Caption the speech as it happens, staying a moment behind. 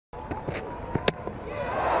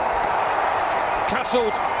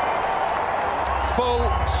Castled.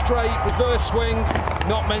 Full, straight, reverse swing.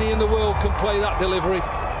 Not many in the world can play that delivery.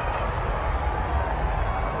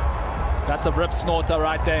 That's a rip snorter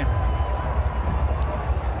right there.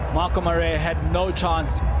 Marco Murray had no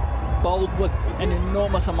chance. Bowled with an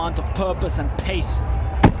enormous amount of purpose and pace.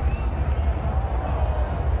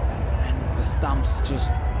 And the stumps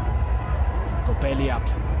just go belly up.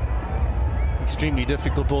 Extremely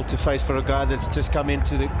difficult ball to face for a guy that's just come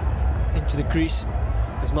into the crease.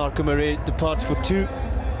 As Marco Murray departs for 2,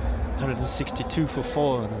 162 for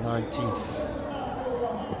 4 on the 19th.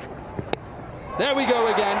 There we go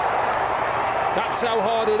again. That's how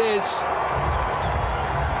hard it is.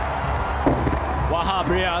 Wahab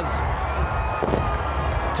riyaz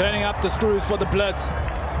turning up the screws for the blitz.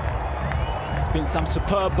 It's been some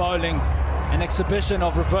superb bowling, an exhibition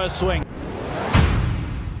of reverse swing.